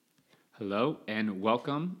Hello and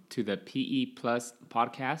welcome to the PE Plus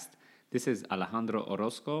podcast. This is Alejandro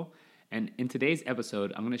Orozco, and in today's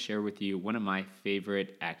episode, I'm going to share with you one of my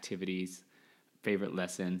favorite activities, favorite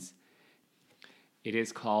lessons. It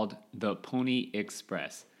is called the Pony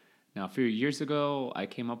Express. Now, a few years ago, I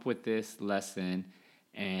came up with this lesson,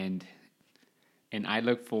 and I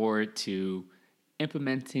look forward to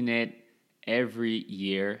implementing it every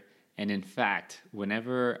year. And in fact,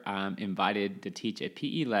 whenever I'm invited to teach a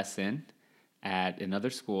PE lesson at another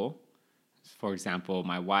school, for example,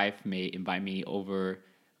 my wife may invite me over.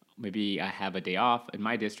 Maybe I have a day off in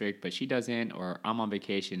my district, but she doesn't, or I'm on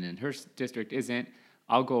vacation and her district isn't.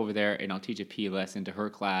 I'll go over there and I'll teach a PE lesson to her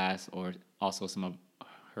class or also some of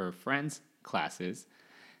her friends' classes.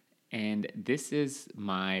 And this is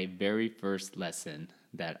my very first lesson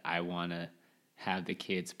that I want to have the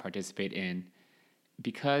kids participate in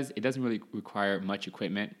because it doesn't really require much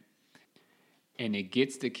equipment and it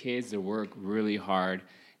gets the kids to work really hard.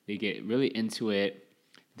 They get really into it.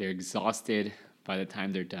 They're exhausted by the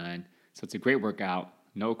time they're done. So it's a great workout,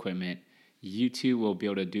 no equipment. You too will be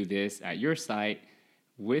able to do this at your site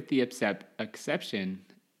with the exception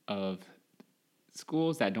of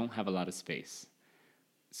schools that don't have a lot of space.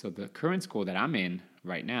 So the current school that I'm in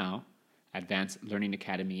right now, Advanced Learning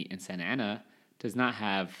Academy in Santa Ana, does not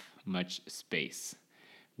have much space.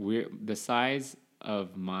 The size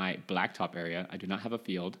of my blacktop area, I do not have a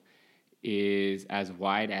field, is as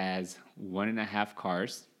wide as 1.5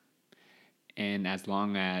 cars and as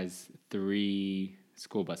long as 3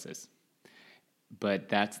 school buses. But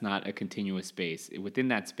that's not a continuous space. Within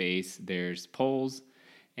that space, there's poles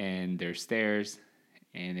and there's stairs,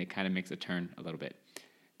 and it kind of makes a turn a little bit.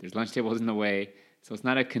 There's lunch tables in the way, so it's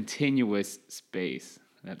not a continuous space.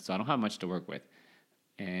 So I don't have much to work with.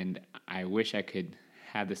 And I wish I could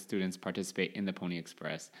have the students participate in the Pony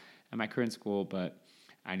Express at my current school, but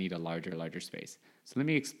I need a larger space. So let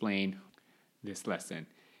me explain this lesson.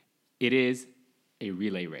 It is a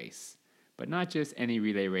relay race, but not just any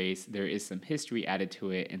relay race. There is some history added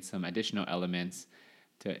to it and some additional elements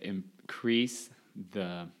to increase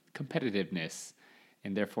the competitiveness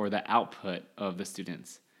and therefore the output of the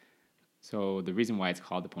students. So the reason why it's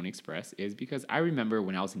called the Pony Express is because I remember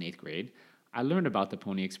when I was in 8th grade, I learned about the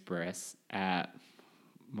Pony Express at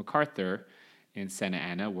MacArthur in Santa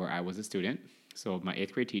Ana, where I was a student. So my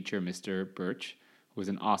 8th grade teacher, Mr. Birch, was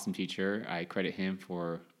an awesome teacher. I credit him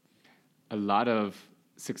for a lot of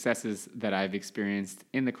successes that I've experienced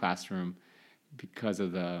in the classroom because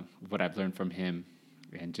of what I've learned from him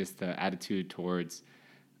and just the attitude towards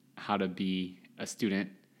how to be a student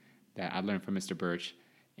that I learned from Mr. Birch.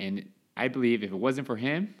 And I believe if it wasn't for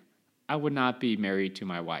him, I would not be married to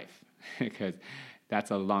my wife because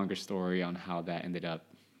that's a longer story on how that ended up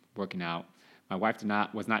working out. My wife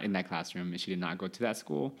was not in that classroom and she did not go to that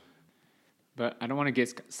school. But I don't want to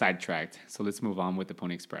get sidetracked, so let's move on with the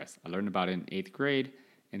Pony Express. I learned about it in 8th grade,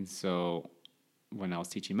 and so when I was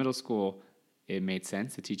teaching middle school, it made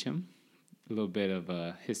sense to teach them a little bit of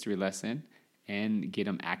a history lesson and get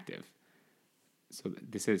them active. So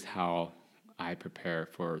this is how I prepare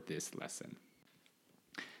for this lesson.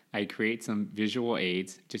 I create some visual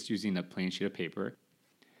aids just using a plain sheet of paper,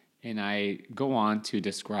 and I go on to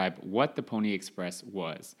describe what the Pony Express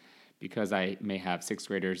was, because I may have 6th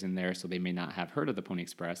graders in there, so they may not have heard of the Pony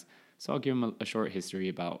Express. So I'll give them a short history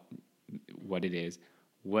about what it is,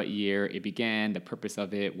 what year it began. The purpose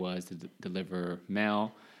of it was to deliver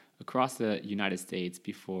mail across the United States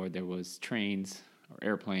before there was trains or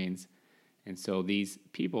airplanes. And so these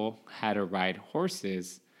people had to ride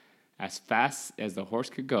horses as fast as the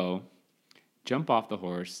horse could go, jump off the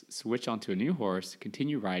horse, switch onto a new horse,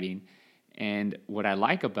 continue riding. And what I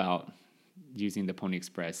like about using the Pony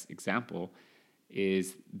Express example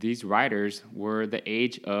is these riders were the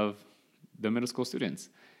age of the middle school students.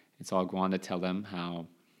 And so I'll go on to tell them how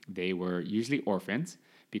they were usually orphans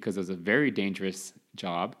because it was a very dangerous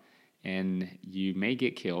job and you may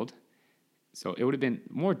get killed. So it would have been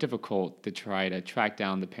more difficult to try to track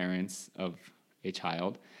down the parents of a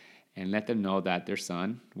child and let them know that their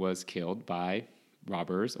son was killed by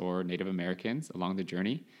robbers or Native Americans along the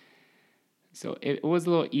journey. So it was a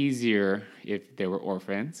little easier if they were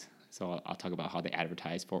orphans. So I'll talk about how they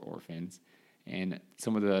advertised for orphans and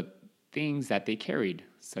some of the things that they carried,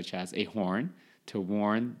 such as a horn to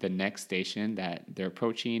warn the next station that they're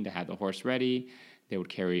approaching, to have the horse ready. They would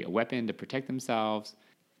carry a weapon to protect themselves.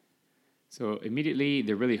 So immediately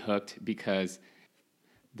they're really hooked because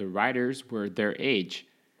the riders were their age.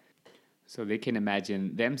 So they can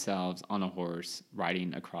imagine themselves on a horse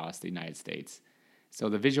riding across the United States. So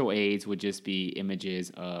the visual aids would just be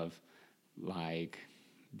images of like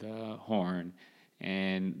the horn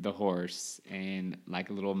and the horse and like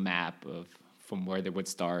a little map of from where they would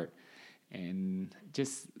start and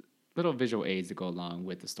just little visual aids to go along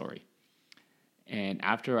with the story. And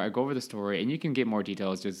after I go over the story, and you can get more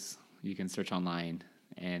details, just you can search online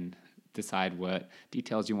and decide what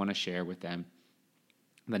details you want to share with them.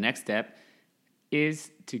 The next step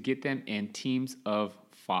is to get them in teams of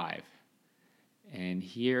 5. And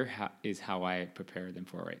here is how I prepare them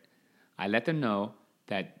for it. I let them know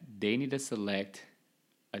that they need to select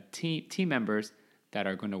a team members that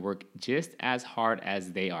are going to work just as hard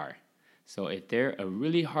as they are. So if they're a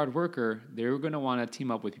really hard worker, they're going to want to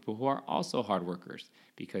team up with people who are also hard workers,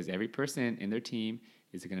 because every person in their team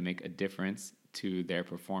is going to make a difference to their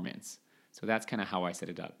performance. So that's kind of how I set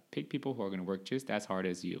it up. Pick people who are going to work just as hard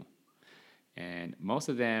as you. And most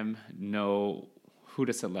of them know who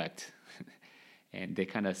to select. And they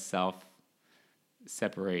kind of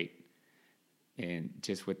self-separate and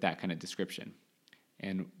just with that kind of description.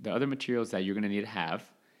 And the other materials that you're going to need to have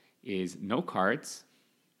is note cards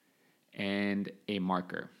and a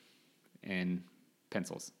marker and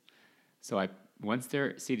pencils. So once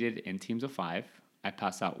they're seated in teams of 5, I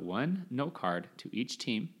pass out one note card to each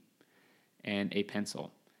team and a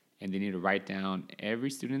pencil. And they need to write down every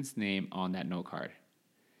student's name on that note card.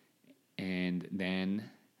 And then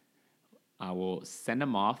I will send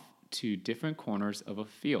them off to different corners of a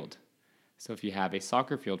field. So if you have a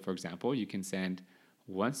soccer field, for example, you can send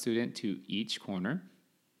one student to each corner,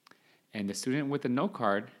 and the student with the note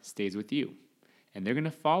card stays with you. And they're going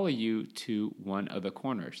to follow you to one of the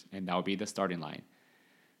corners, and that will be the starting line.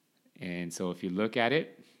 And so if you look at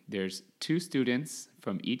it, there's 2 students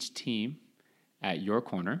from each team at your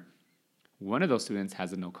corner. One of those students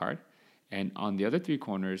has a note card, and on the other 3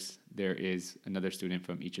 corners, there is another student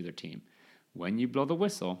from each of their team. When you blow the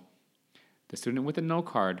whistle, the student with the note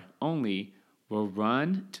card only will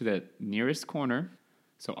run to the nearest corner.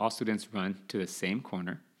 So all students run to the same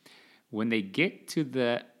corner. When they get to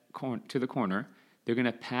the corner, they're going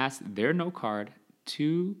to pass their note card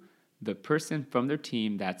to the person from their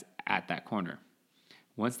team that's at that corner.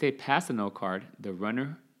 Once they pass the note card, the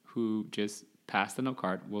runner who just passed the note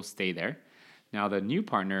card will stay there. Now the new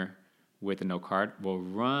partner with the note card will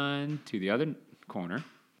run to the other corner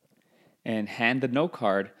and hand the note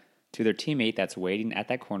card to their teammate that's waiting at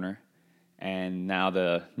that corner. And now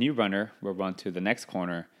the new runner will run to the next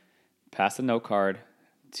corner, pass the note card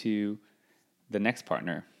to the next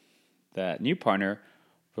partner. The new partner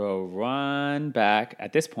will run back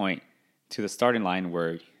at this point to the starting line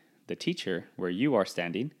where the teacher, where you are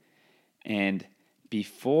standing. And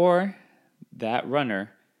before that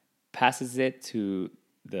runner passes it to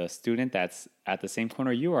the student that's at the same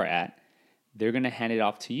corner you are at, they're going to hand it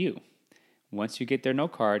off to you. Once you get their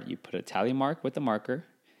note card, you put a tally mark with the marker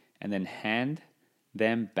and then hand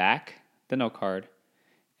them back the note card,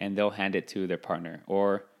 and they'll hand it to their partner.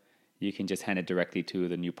 Or you can just hand it directly to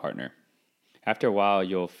the new partner. After a while,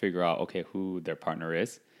 you'll figure out, okay, who their partner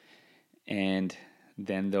is, and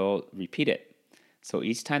then they'll repeat it. So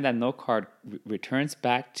each time that note card returns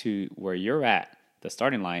back to where you're at, the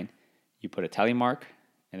starting line, you put a tally mark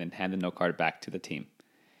and then hand the note card back to the team.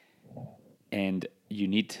 And you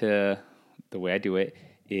need to, the way I do it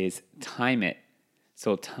is time it.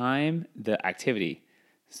 So time the activity.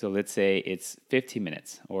 So let's say it's 15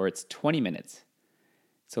 minutes or it's 20 minutes.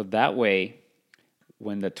 So that way,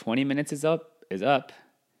 when the 20 minutes is up,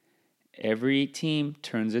 every team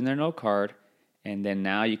turns in their note card, and then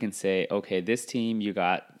now you can say, okay, this team, you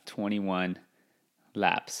got 21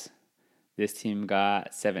 laps. This team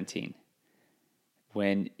got 17.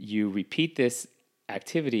 When you repeat this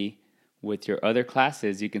activity with your other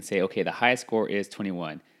classes, you can say, okay, the highest score is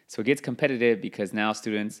 21. So it gets competitive because now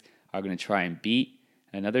students are going to try and beat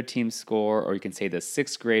another team's score, or you can say the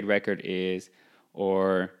 6th grade record is,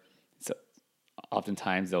 or so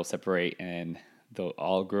oftentimes they'll separate and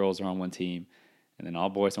all girls are on one team and then all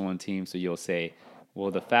boys on one team. So you'll say,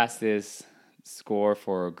 well, the fastest score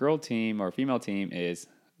for a girl team or female team is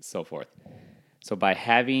so forth. So by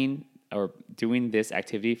having or doing this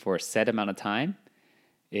activity for a set amount of time,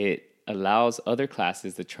 it allows other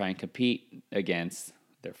classes to try and compete against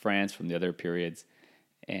their friends from the other periods.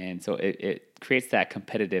 And so it creates that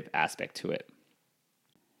competitive aspect to it.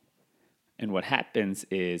 And what happens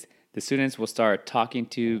is the students will start talking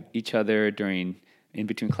to each other in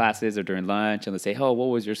between classes or during lunch, and they'll say, "Oh, what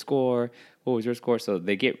was your score? What was your score?" So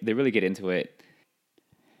they really get into it.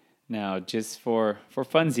 Now, just for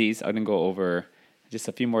funsies, I'm gonna go over just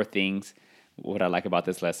a few more things. What I like about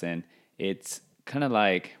this lesson, it's kind of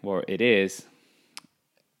like, well, it is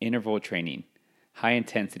interval training, high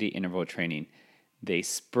intensity interval training. They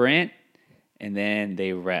sprint and then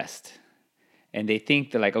they rest. and they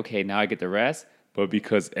think they're like, okay, now I get the rest. But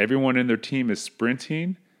because everyone in their team is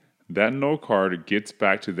sprinting, that note card gets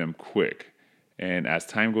back to them quick. And as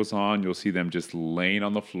time goes on, you'll see them just laying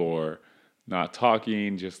on the floor, not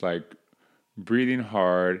talking, just like breathing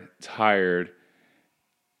hard, tired.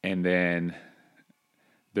 And then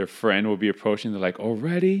their friend will be approaching. They're like,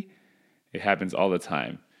 already? It happens all the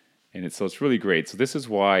time. And it's really great. So this is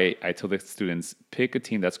why I tell the students, pick a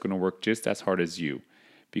team that's going to work just as hard as you.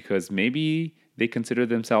 Because maybe they consider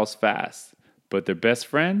themselves fast, but their best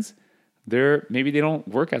friends, maybe they don't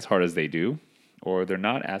work as hard as they do, or they're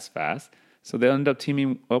not as fast. So they'll end up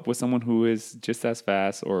teaming up with someone who is just as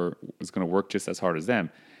fast or is going to work just as hard as them.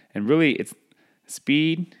 And really,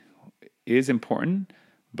 speed is important,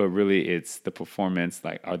 but really it's the performance.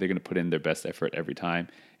 Like, are they going to put in their best effort every time?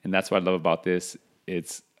 And that's what I love about this.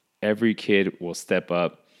 It's every kid will step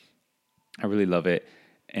up. I really love it.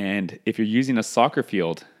 And if you're using a soccer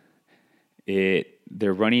field,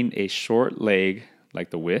 they're running a short leg, like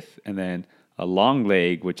the width, and then a long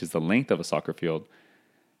leg, which is the length of a soccer field.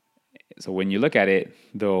 So when you look at it,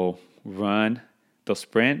 they'll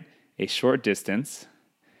sprint a short distance,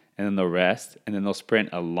 and then they'll rest, and then they'll sprint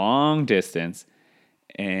a long distance.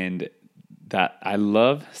 And that I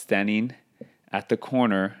love standing at the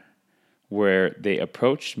corner where they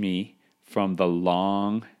approach me from the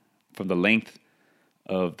length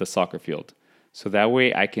of the soccer field. So that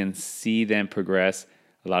way I can see them progress.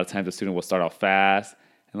 A lot of times the student will start off fast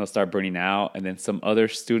and they'll start burning out, and then some other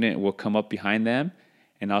student will come up behind them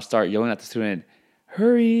and I'll start yelling at the student,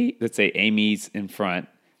 hurry. Let's say Amy's in front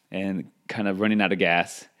and kind of running out of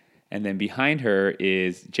gas. And then behind her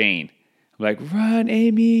is Jane. I'm like, run,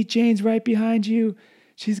 Amy, Jane's right behind you.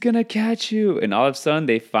 She's going to catch you. And all of a sudden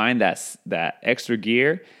they find that extra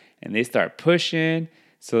gear and they start pushing.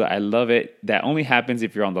 So I love it. That only happens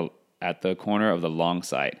if you're at the corner of the long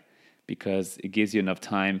side, because it gives you enough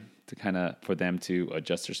time to for them to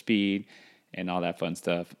adjust their speed and all that fun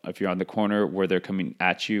stuff. If you're on the corner where they're coming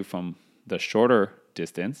at you from the shorter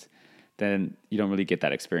distance, then you don't really get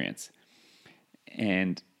that experience.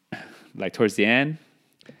 And like towards the end,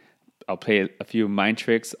 I'll play a few mind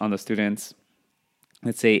tricks on the students.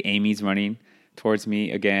 Let's say Amy's running towards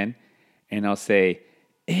me again, and I'll say,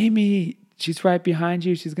 Amy, she's right behind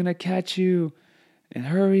you. She's going to catch you. And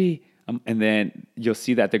hurry. And then you'll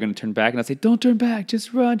see that they're going to turn back. And I'll say, don't turn back.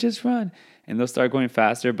 Just run, just run. And they'll start going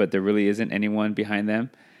faster, but there really isn't anyone behind them.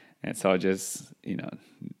 And so I'll just,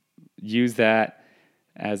 use that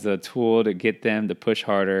as a tool to get them to push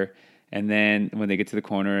harder. And then when they get to the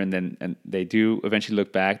corner and they do eventually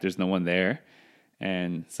look back, there's no one there.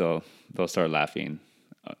 And so they'll start laughing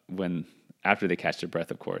after they catch their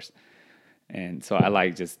breath, of course. And so I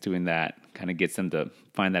like just doing that, kind of gets them to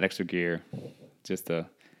find that extra gear, just to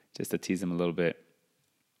tease them a little bit.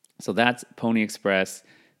 So that's Pony Express.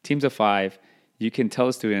 Teams of 5. You can tell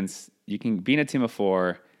the students you can be in a team of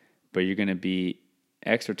 4, but you're going to be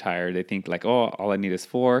extra tired. They think like, oh, all I need is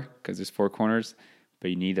 4 because there's 4 corners, but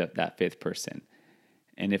you need that 5th person.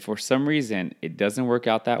 And if for some reason it doesn't work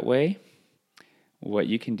out that way, what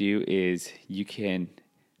you can do is you can,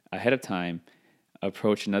 ahead of time,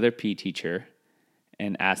 approach another PE teacher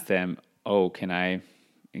and ask them, oh, I'm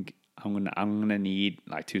gonna need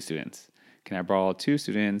like 2 students. Can I borrow 2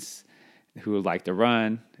 students who would like to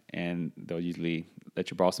run? And they'll usually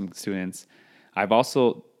let you borrow some students. I've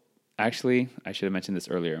also, actually, I should have mentioned this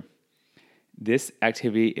earlier. This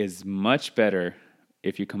activity is much better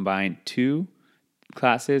if you combine 2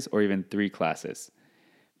 classes or even 3 classes,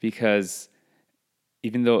 because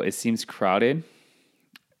even though it seems crowded,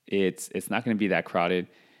 it's not going to be that crowded,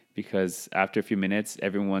 because after a few minutes,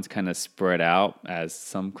 everyone's kind of spread out as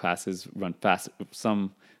some classes run fast,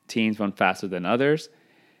 some teams run faster than others.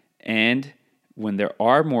 And when there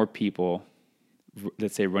are more people,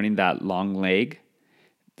 let's say running that long leg,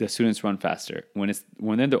 the students run faster. When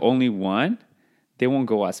they're the only one, they won't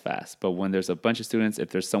go as fast. But when there's a bunch of students, if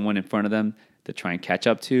there's someone in front of them to try and catch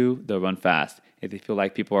up to, they'll run fast. If they feel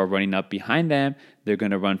like people are running up behind them, they're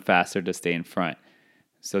going to run faster to stay in front.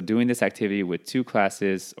 So doing this activity with 2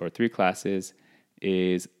 classes or 3 classes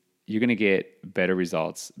is you're going to get better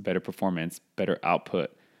results, better performance, better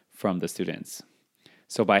output from the students.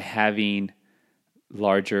 So by having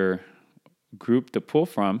larger group to pull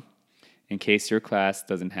from, in case your class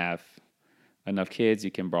doesn't have enough kids,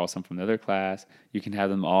 you can borrow some from the other class. You can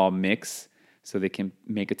have them all mix, so they can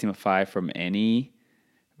make a team of 5 from any.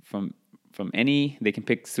 They can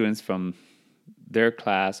pick students from their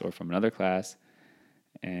class or from another class.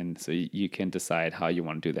 And so you can decide how you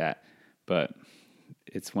want to do that. But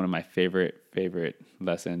it's one of my favorite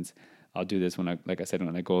lessons. I'll do this when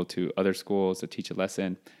I go to other schools to teach a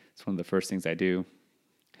lesson. It's one of the first things I do.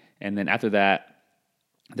 And then after that,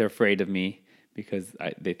 they're afraid of me because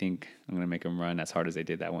they think I'm going to make them run as hard as they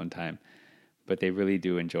did that one time. But they really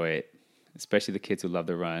do enjoy it, especially the kids who love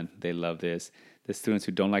to run. They love this. The students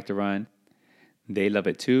who don't like to run, they love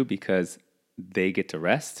it too because they get to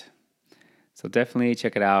rest. So definitely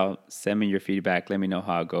check it out. Send me your feedback. Let me know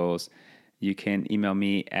how it goes. You can email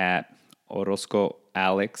me at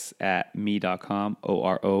orozcoalex@me.com,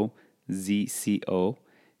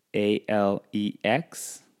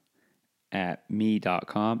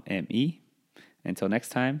 orozcoalex@me.com, me. Until next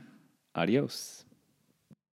time, adios.